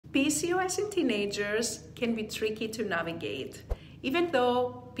PCOS in teenagers can be tricky to navigate. Even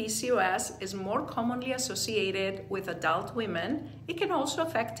though PCOS is more commonly associated with adult women, it can also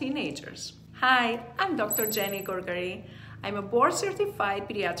affect teenagers. Hi, I'm Dr. Jenny Guorgari. I'm a board-certified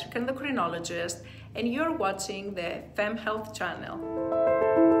pediatric endocrinologist, and you're watching the FemHealth channel.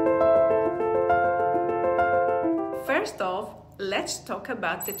 First off, let's talk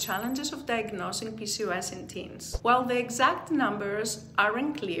about the challenges of diagnosing PCOS in teens. While the exact numbers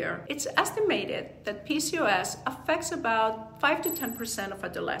aren't clear, it's estimated that PCOS affects about 5 to 10% of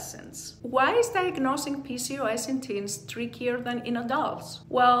adolescents. Why is diagnosing PCOS in teens trickier than in adults?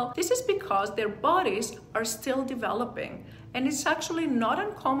 Well, this is because their bodies are still developing, and it's actually not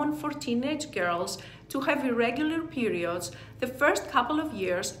uncommon for teenage girls to have irregular periods the first couple of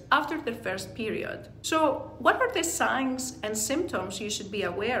years after their first period. So, what are the signs and symptoms you should be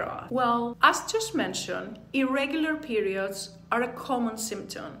aware of? Well, as just mentioned, irregular periods are a common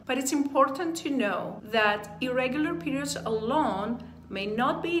symptom, but it's important to know that irregular periods alone may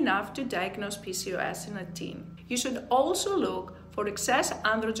not be enough to diagnose PCOS in a teen. You should also look for excess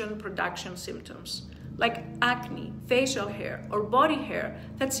androgen production symptoms, like acne, facial hair, or body hair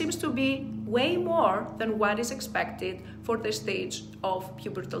that seems to be way more than what is expected for the stage of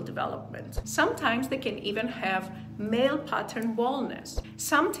pubertal development. Sometimes they can even have male pattern baldness.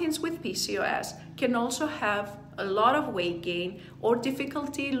 Some teens with PCOS can also have a lot of weight gain or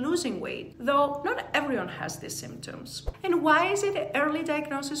difficulty losing weight, though not everyone has these symptoms. And why is early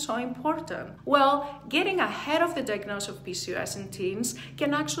diagnosis so important? Well, getting ahead of the diagnosis of PCOS in teens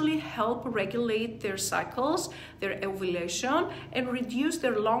can actually help regulate their cycles, their ovulation, and reduce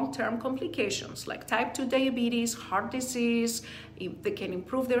their long-term complications like type 2 diabetes, heart disease. They can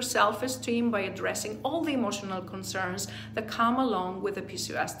improve their self-esteem by addressing all the emotional concerns that come along with the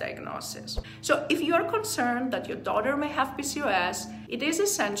PCOS diagnosis. So if you are concerned that your daughter may have PCOS, it is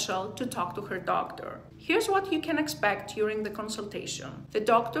essential to talk to her doctor. Here's what you can expect during the consultation. The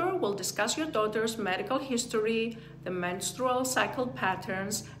doctor will discuss your daughter's medical history, the menstrual cycle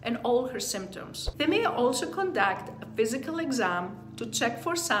patterns, and all her symptoms. They may also conduct a physical exam to check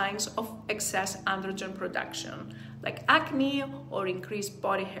for signs of excess androgen production, like acne or increased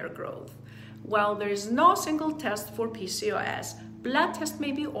body hair growth. While there is no single test for PCOS, blood tests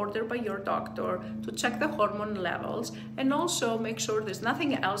may be ordered by your doctor to check the hormone levels and also make sure there's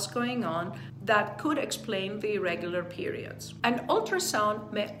nothing else going on that could explain the irregular periods. An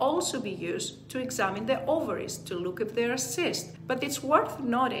ultrasound may also be used to examine the ovaries to look if there are cysts, but it's worth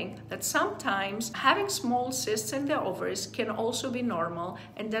noting that sometimes having small cysts in the ovaries can also be normal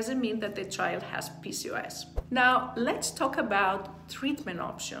and doesn't mean that the child has PCOS. Now, let's talk about treatment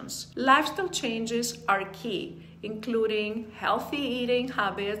options. Lifestyle changes are key, including healthy eating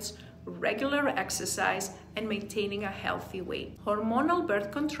habits, regular exercise, and maintaining a healthy weight. Hormonal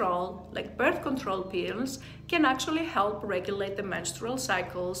birth control, like birth control pills, can actually help regulate the menstrual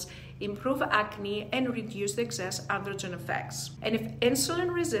cycles, improve acne, and reduce the excess androgen effects. And if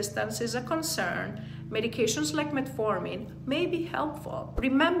insulin resistance is a concern, medications like metformin may be helpful.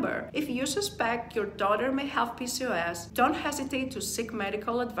 Remember, if you suspect your daughter may have PCOS, don't hesitate to seek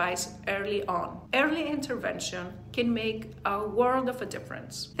medical advice early on. Early intervention can make a world of a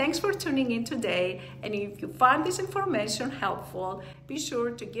difference. Thanks for tuning in today, and if you found this information helpful, be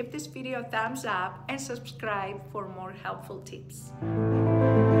sure to give this video a thumbs up and subscribe for more helpful tips.